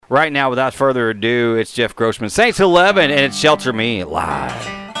right now, without further ado, it's Jeff Grossman. Saints 11, and it's Shelter Me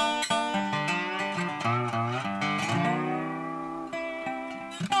live.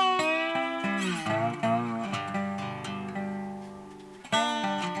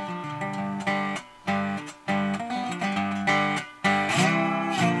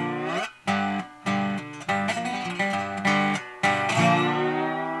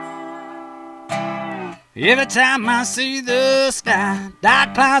 Every time I see the sky,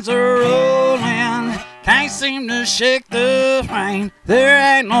 dark clouds are rolling. Can't seem to shake the rain.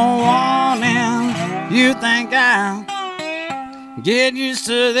 There ain't no warning. You think I'll get used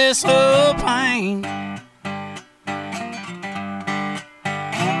to this whole pain?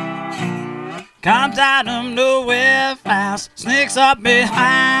 Comes out of nowhere fast, sneaks up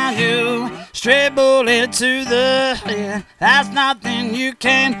behind you. Straight bullet to the head, that's nothing you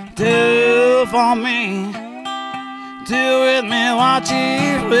can do for me. Do with me what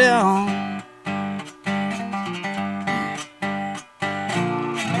you will.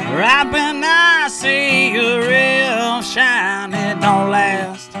 Right when I see you real shine, it don't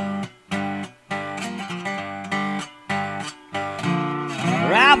last.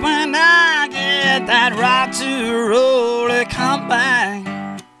 Right when I get that rock to roll, it come back.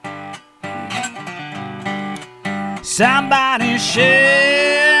 Somebody shelter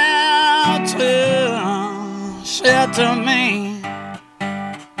me.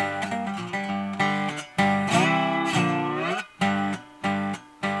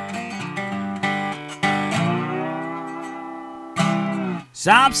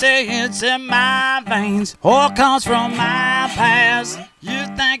 Some say it's in my veins or comes from my past. You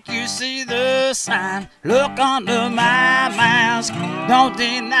think you see the sign, look under my mask. Don't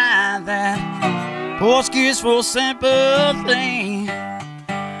deny that, poor excuse for sympathy.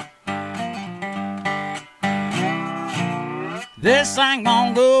 This ain't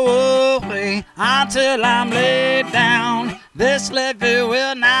gonna go away until I'm laid down. This levee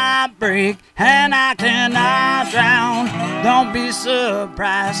will not break and I cannot drown. Don't be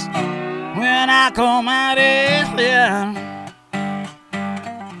surprised when I come out of here.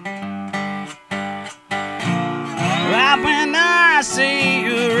 Right when I see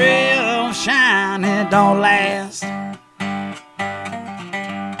you real shine, it don't last.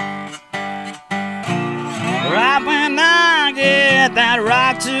 Right when I get that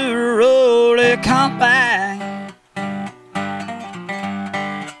rock to roll, it come back.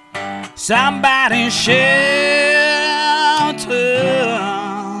 Somebody shelter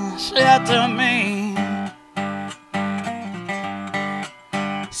me.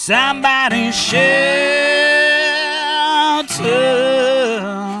 Somebody shelter